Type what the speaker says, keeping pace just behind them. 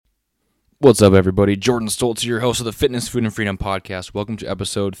What's up, everybody? Jordan Stoltz, your host of the Fitness, Food, and Freedom podcast. Welcome to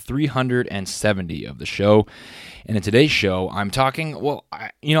episode 370 of the show. And in today's show, I'm talking,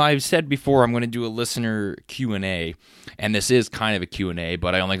 I've said before I'm going to do a listener Q&A, and this is kind of a Q&A,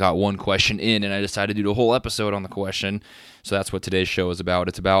 but I only got one question in, and I decided to do a whole episode on the question. So that's what today's show is about.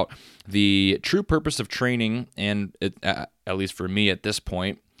 It's about the true purpose of training, and at least for me at this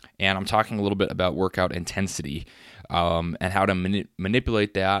point, and I'm talking a little bit about workout intensity. And how to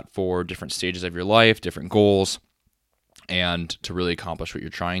manipulate that for different stages of your life, different goals, and to really accomplish what you're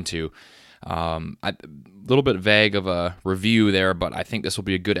trying to. A little bit vague of a review there, but I think this will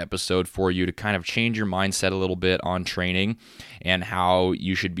be a good episode for you to kind of change your mindset a little bit on training and how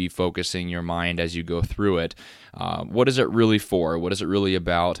you should be focusing your mind as you go through it. What is it really for? What is it really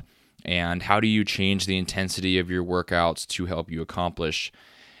about? And how do you change the intensity of your workouts to help you accomplish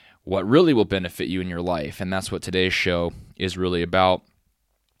what really will benefit you in your life? And that's what today's show is really about.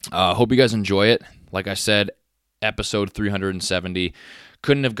 Hope you guys enjoy it. Like I said, episode 370.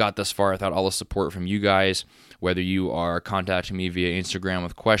 Couldn't have got this far without all the support from you guys, whether you are contacting me via Instagram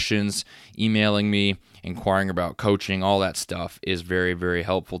with questions, emailing me, inquiring about coaching, all that stuff is very, very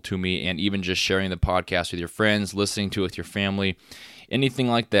helpful to me. And even just sharing the podcast with your friends, listening to it with your family, anything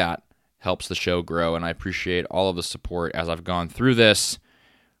like that helps the show grow. And I appreciate all of the support as I've gone through this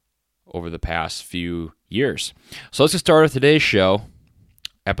over the past few years. So let's get started with today's show,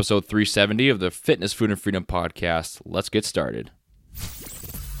 episode 370 of the Fitness, Food, and Freedom podcast. Let's get started.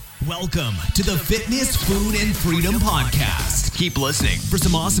 Welcome to the Fitness, Food, and Freedom podcast. Keep listening for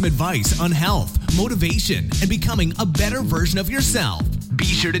some awesome advice on health, motivation, and becoming a better version of yourself. Be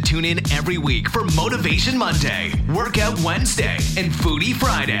sure to tune in every week for Motivation Monday, Workout Wednesday, and Foodie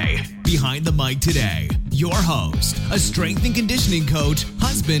Friday. Behind the mic today, your host, a strength and conditioning coach,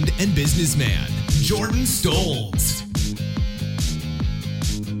 husband, and businessman, Jordan Stoltz.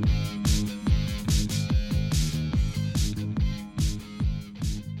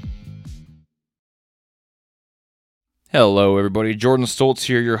 Hello, everybody. Jordan Stoltz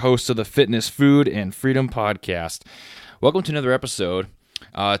here, your host of the Fitness, Food, and Freedom podcast. Welcome to another episode.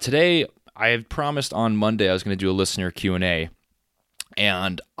 Today, I had promised on Monday I was going to do a listener Q&A,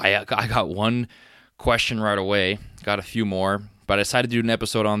 and I got one question right away, got a few more, but I decided to do an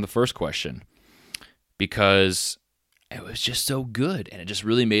episode on the first question because it was just so good, and it just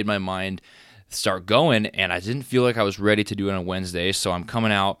really made my mind start going, and I didn't feel like I was ready to do it on Wednesday, so I'm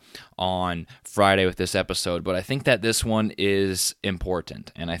coming out on Friday with this episode. But I think that this one is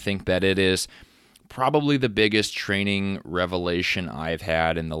important, and I think that it is probably the biggest training revelation I've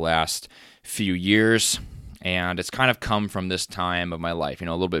had in the last few years, and it's kind of come from this time of my life, a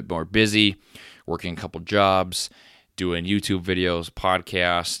little bit more busy, working a couple jobs, doing YouTube videos,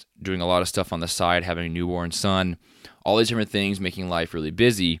 podcasts, doing a lot of stuff on the side, having a newborn son, all these different things, making life really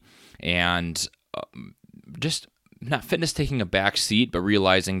busy. And just not fitness taking a back seat, but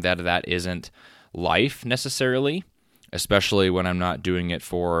realizing that that isn't life necessarily, especially when I'm not doing it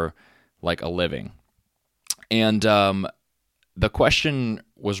for like a living. And the question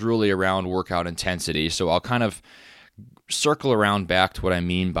was really around workout intensity, so I'll kind of circle around back to what I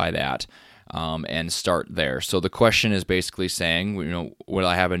mean by that and start there. So the question is basically saying, when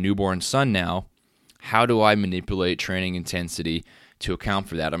I have a newborn son now, how do I manipulate training intensity to account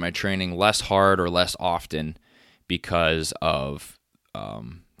for that? Am I training less hard or less often because of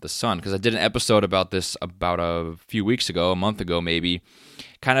the sun? Because I did an episode about this about a few weeks ago, a month ago maybe,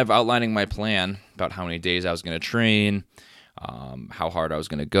 kind of outlining my plan about how many days I was going to train, how hard I was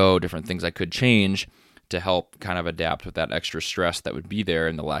going to go, different things I could change to help kind of adapt with that extra stress that would be there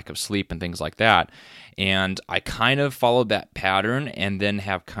and the lack of sleep and things like that. And I kind of followed that pattern and then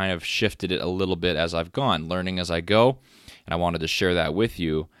have kind of shifted it a little bit as I've gone, learning as I go. And I wanted to share that with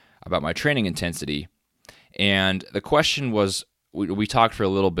you about my training intensity. And the question was, we talked for a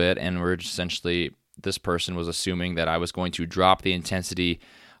little bit, and we're essentially, this person was assuming that I was going to drop the intensity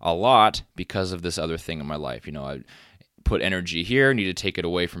a lot because of this other thing in my life. I put energy here, need to take it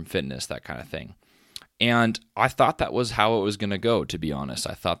away from fitness, that kind of thing. And I thought that was how it was going to go, to be honest.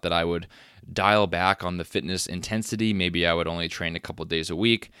 I thought that I would dial back on the fitness intensity. Maybe I would only train a couple days a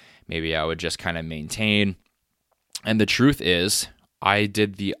week. Maybe I would just kind of maintain. And the truth is, I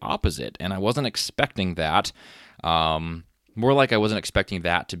did the opposite, and I wasn't expecting that. More like I wasn't expecting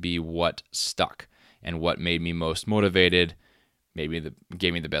that to be what stuck and what made me most motivated, gave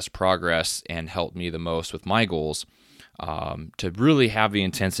me the best progress, and helped me the most with my goals, to really have the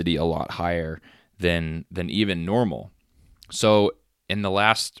intensity a lot higher than even normal. So in the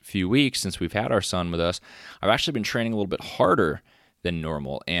last few weeks, since we've had our son with us, I've actually been training a little bit harder than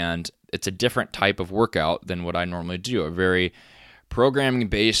normal, and it's a different type of workout than what I normally do, a very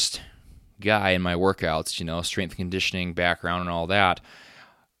programming-based guy in my workouts, strength and conditioning background and all that.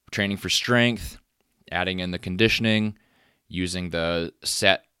 Training for strength, adding in the conditioning, using the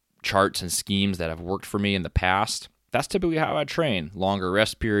set charts and schemes that have worked for me in the past. That's typically how I train. Longer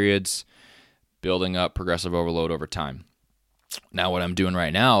rest periods, building up progressive overload over time. Now what I'm doing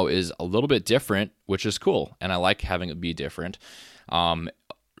right now is a little bit different, which is cool, and I like having it be different.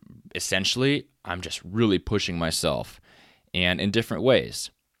 Essentially, I'm just really pushing myself, and in different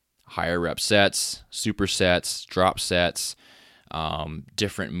ways. Higher rep sets, supersets, drop sets,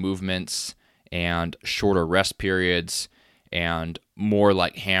 different movements, and shorter rest periods, and more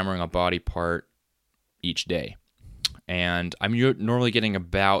like hammering a body part each day. And I'm normally getting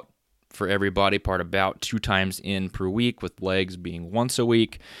for every body part, about 2 times in per week, with legs being once a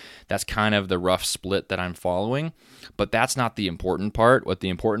week. That's kind of the rough split that I'm following. But that's not the important part. What the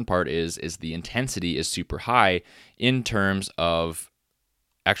important part is the intensity is super high in terms of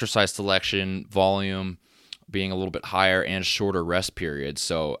exercise selection, volume being a little bit higher, and shorter rest periods.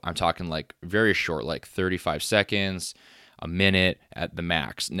 So I'm talking like very short, like 35 seconds, a minute at the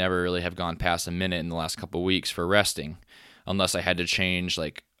max. Never really have gone past a minute in the last couple of weeks for resting, unless I had to change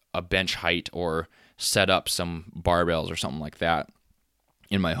like a bench height or set up some barbells or something like that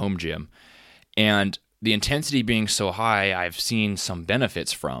in my home gym. And the intensity being so high, I've seen some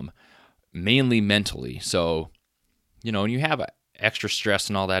benefits from, mainly mentally. So, when you have extra stress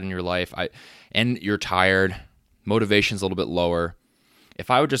and all that in your life, and you're tired, motivation's a little bit lower.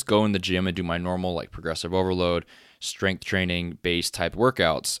 If I would just go in the gym and do my normal like progressive overload, strength training base type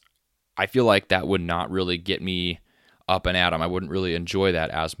workouts, I feel like that would not really get me up and at them. I wouldn't really enjoy that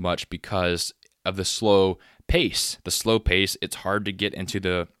as much because of the slow pace. The slow pace, it's hard to get into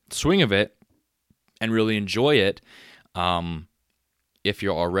the swing of it and really enjoy it if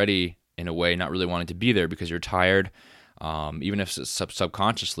you're already, in a way, not really wanting to be there because you're tired. Even if it's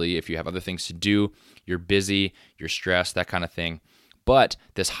subconsciously, if you have other things to do, you're busy, you're stressed, that kind of thing. But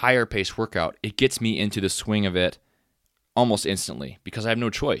this higher pace workout, it gets me into the swing of it almost instantly because I have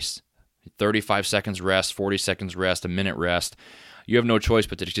no choice. 35 seconds rest, 40 seconds rest, a minute rest. You have no choice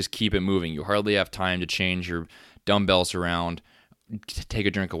but to just keep it moving. You hardly have time to change your dumbbells around, take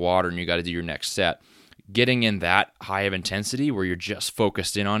a drink of water, and you got to do your next set. Getting in that high of intensity where you're just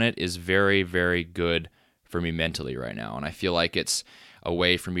focused in on it is very, very good for me mentally right now. And I feel like it's a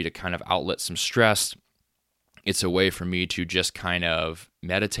way for me to kind of outlet some stress. It's a way for me to just kind of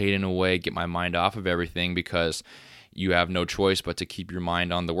meditate in a way, get my mind off of everything, because you have no choice but to keep your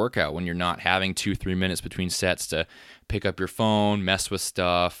mind on the workout when you're not having 2-3 minutes between sets to pick up your phone, mess with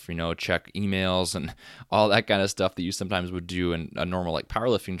stuff, check emails and all that kind of stuff that you sometimes would do in a normal like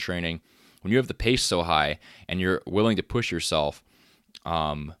powerlifting training. When you have the pace so high and you're willing to push yourself,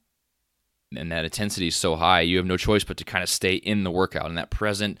 and that intensity is so high, you have no choice but to kind of stay in the workout. And that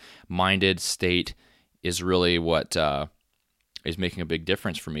present-minded state is really what is making a big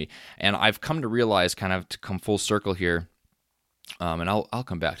difference for me. And I've come to realize, kind of to come full circle here, and I'll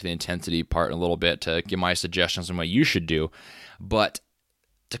come back to the intensity part in a little bit to give my suggestions on what you should do. But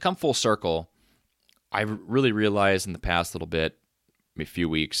to come full circle, I've really realized in the past little bit, a few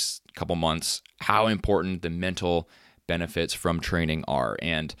weeks, a couple months, how important the mental benefits from training are.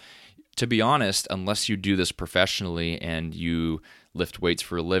 And to be honest, unless you do this professionally and you lift weights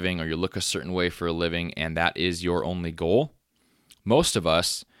for a living or you look a certain way for a living and that is your only goal, most of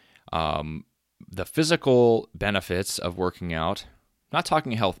us, the physical benefits of working out, not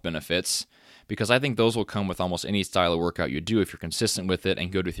talking health benefits, because I think those will come with almost any style of workout you do if you're consistent with it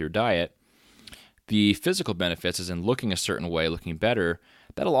and good with your diet. The physical benefits, as in looking a certain way, looking better,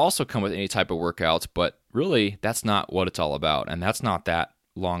 that'll also come with any type of workouts, but really that's not what it's all about, and that's not that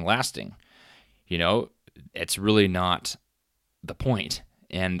long lasting. It's really not the point,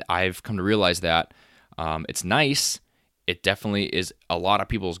 and I've come to realize that it's nice. It definitely is a lot of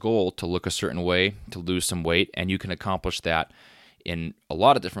people's goal to look a certain way, to lose some weight, and you can accomplish that in a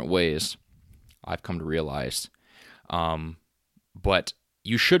lot of different ways, I've come to realize. But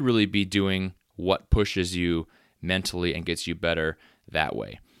you should really be doing what pushes you mentally and gets you better that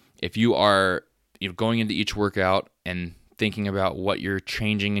way. If you are going into each workout and thinking about what you're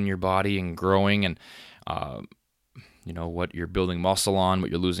changing in your body and growing and what you're building muscle on,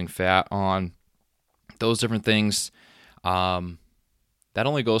 what you're losing fat on, those different things, that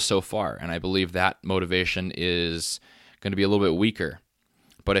only goes so far. And I believe that motivation is going to be a little bit weaker.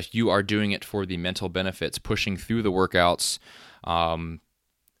 But if you are doing it for the mental benefits, pushing through the workouts,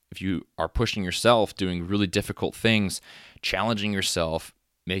 if you are pushing yourself, doing really difficult things, challenging yourself,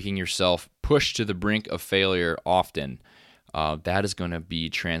 making yourself push to the brink of failure often, that is going to be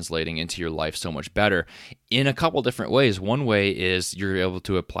translating into your life so much better in a couple different ways. One way is you're able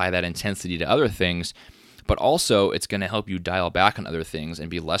to apply that intensity to other things, but also it's going to help you dial back on other things and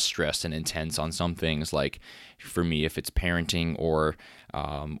be less stressed and intense on some things. Like for me, if it's parenting or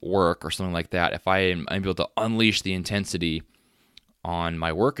work or something like that, if I'm able to unleash the intensity on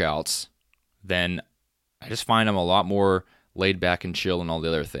my workouts, then I just find I'm a lot more laid back and chill and all the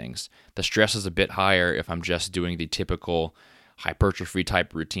other things. The stress is a bit higher if I'm just doing the typical hypertrophy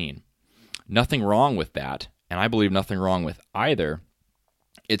type routine. Nothing wrong with that, and I believe nothing wrong with either.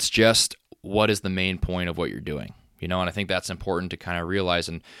 It's just, what is the main point of what you're doing? And I think that's important to kind of realize.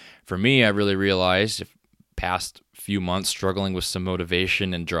 And for me, I really realized, past few months struggling with some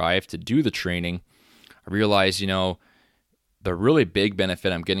motivation and drive to do the training, I realized, the really big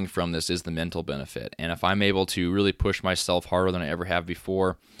benefit I'm getting from this is the mental benefit. And if I'm able to really push myself harder than I ever have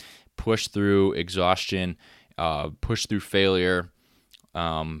before, push through exhaustion, push through failure,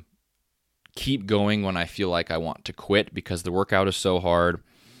 keep going when I feel like I want to quit because the workout is so hard,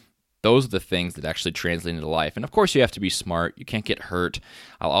 those are the things that actually translate into life. And of course, you have to be smart. You can't get hurt.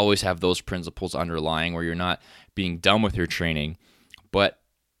 I'll always have those principles underlying where you're not being dumb with your training. But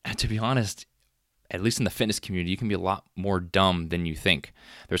to be honest, at least in the fitness community, you can be a lot more dumb than you think.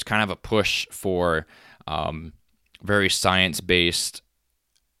 There's kind of a push for very science-based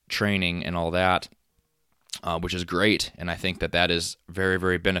training and all that, which is great. And I think that is very,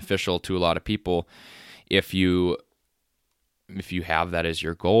 very beneficial to a lot of people if you have that as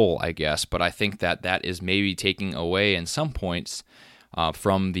your goal, I guess. But I think that is maybe taking away in some points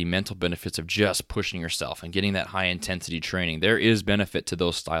from the mental benefits of just pushing yourself and getting that high-intensity training. There is benefit to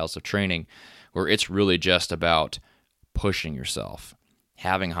those styles of training where it's really just about pushing yourself,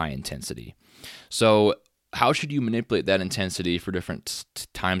 having high intensity. So how should you manipulate that intensity for different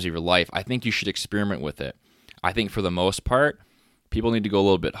times of your life? I think you should experiment with it. I think for the most part, people need to go a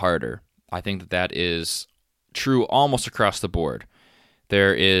little bit harder. I think that is true almost across the board.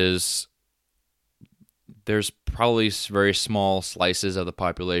 There's probably very small slices of the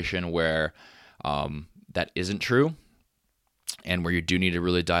population where that isn't true, and where you do need to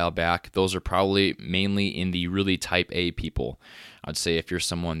really dial back. Those are probably mainly in the really type A people. I'd say if you're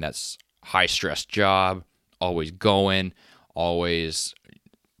someone that's high-stress job, always going, always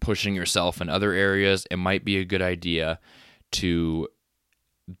pushing yourself in other areas, it might be a good idea to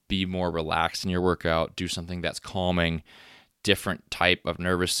be more relaxed in your workout, do something that's calming, different type of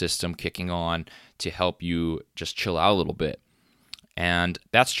nervous system kicking on to help you just chill out a little bit. And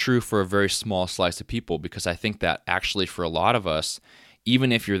that's true for a very small slice of people, because I think that actually for a lot of us,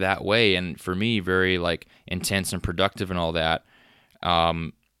 even if you're that way, and for me, very intense and productive and all that,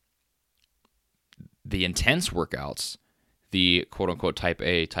 the intense workouts, the quote-unquote type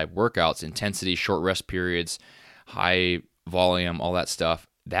A type workouts, intensity, short rest periods, high volume, all that stuff,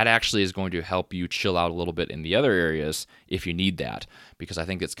 that actually is going to help you chill out a little bit in the other areas if you need that, because I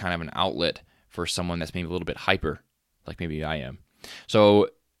think it's kind of an outlet for someone that's maybe a little bit hyper, like maybe I am. So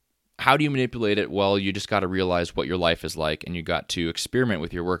how do you manipulate it? Well, you just got to realize what your life is like, and you got to experiment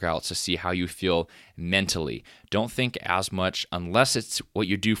with your workouts to see how you feel mentally. Don't think as much, unless it's what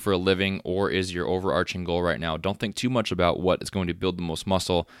you do for a living or is your overarching goal right now. Don't think too much about what is going to build the most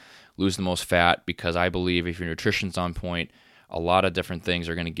muscle, lose the most fat, because I believe if your nutrition's on point, a lot of different things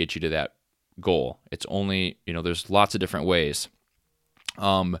are going to get you to that goal. It's only, there's lots of different ways.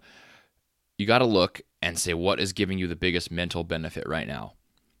 You got to look and say, what is giving you the biggest mental benefit right now?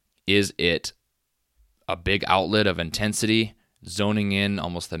 Is it a big outlet of intensity, zoning in,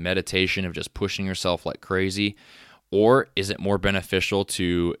 almost the meditation of just pushing yourself like crazy? Or is it more beneficial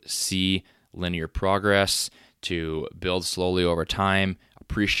to see linear progress, to build slowly over time,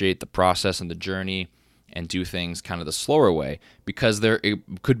 appreciate the process and the journey, and do things kind of the slower way? Because it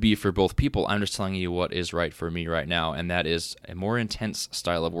could be for both people. I'm just telling you what is right for me right now, and that is a more intense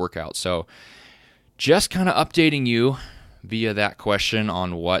style of workout. So just kind of updating you via that question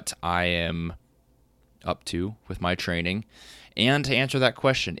on what I am up to with my training. And to answer that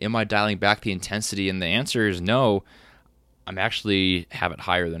question, am I dialing back the intensity? And the answer is no. I'm actually have it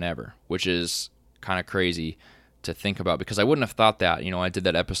higher than ever, which is kind of crazy to think about, because I wouldn't have thought that. I did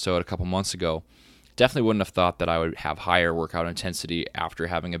that episode a couple months ago. Definitely wouldn't have thought that I would have higher workout intensity after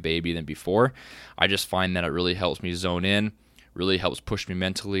having a baby than before. I just find that it really helps me zone in, really helps push me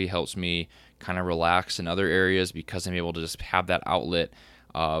mentally, helps me kind of relax in other areas, because I'm able to just have that outlet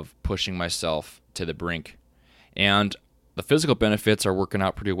of pushing myself to the brink. And the physical benefits are working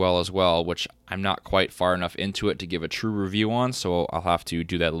out pretty well as well, which I'm not quite far enough into it to give a true review on, so I'll have to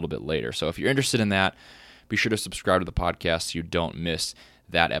do that a little bit later. So if you're interested in that, be sure to subscribe to the podcast so you don't miss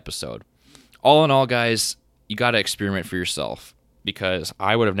that episode. All in all, guys, you got to experiment for yourself, because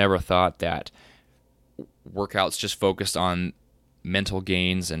I would have never thought that workouts just focused on mental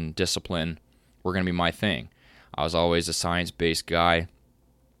gains and discipline were going to be my thing. I was always a science-based guy.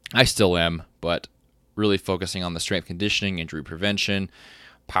 I still am, but really focusing on the strength conditioning, injury prevention,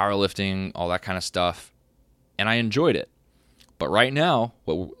 powerlifting, all that kind of stuff. And I enjoyed it. But right now,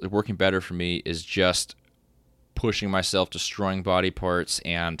 what's working better for me is just pushing myself, destroying body parts,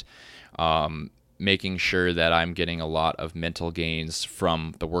 and making sure that I'm getting a lot of mental gains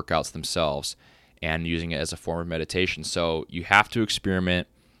from the workouts themselves and using it as a form of meditation. So you have to experiment,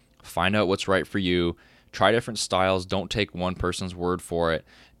 find out what's right for you, try different styles. Don't take one person's word for it.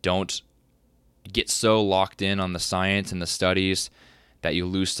 Don't get so locked in on the science and the studies that you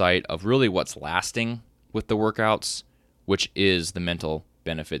lose sight of really what's lasting with the workouts, which is the mental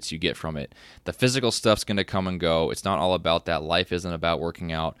benefits you get from it. The physical stuff's going to come and go. It's not all about that. Life isn't about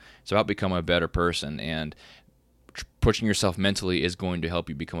working out. It's about becoming a better person, and pushing yourself mentally is going to help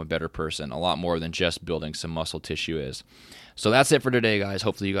you become a better person, a lot more than just building some muscle tissue is. So that's it for today, guys.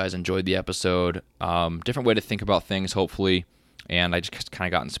 Hopefully you guys enjoyed the episode. Different way to think about things, hopefully. And I just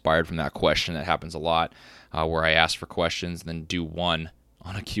kind of got inspired from that question. That happens a lot, where I ask for questions and then do one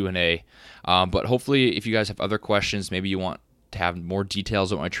on a Q&A. But hopefully if you guys have other questions, maybe you want to have more details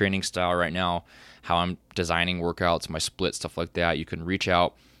about my training style right now, how I'm designing workouts, my split, stuff like that, you can reach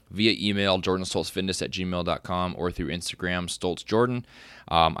out via email, jordanstoltzfitness@gmail.com, or through Instagram, StoltzJordan.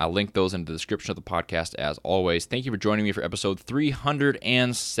 I'll link those in the description of the podcast as always. Thank you for joining me for episode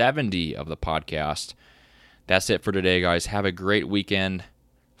 370 of the podcast. That's it for today, guys. Have a great weekend.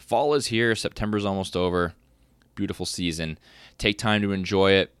 Fall is here. September's almost over. Beautiful season. Take time to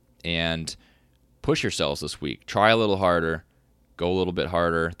enjoy it and push yourselves this week. Try a little harder. Go a little bit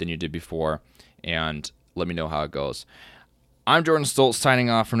harder than you did before, and let me know how it goes. I'm Jordan Stoltz signing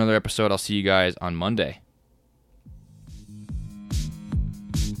off for another episode. I'll see you guys on Monday.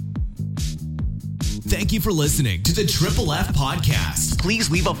 Thank you for listening to the Triple F Podcast. Please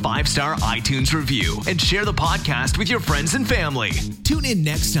leave a 5-star iTunes review and share the podcast with your friends and family. Tune in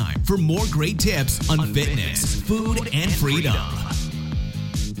next time for more great tips on fitness, food, and freedom.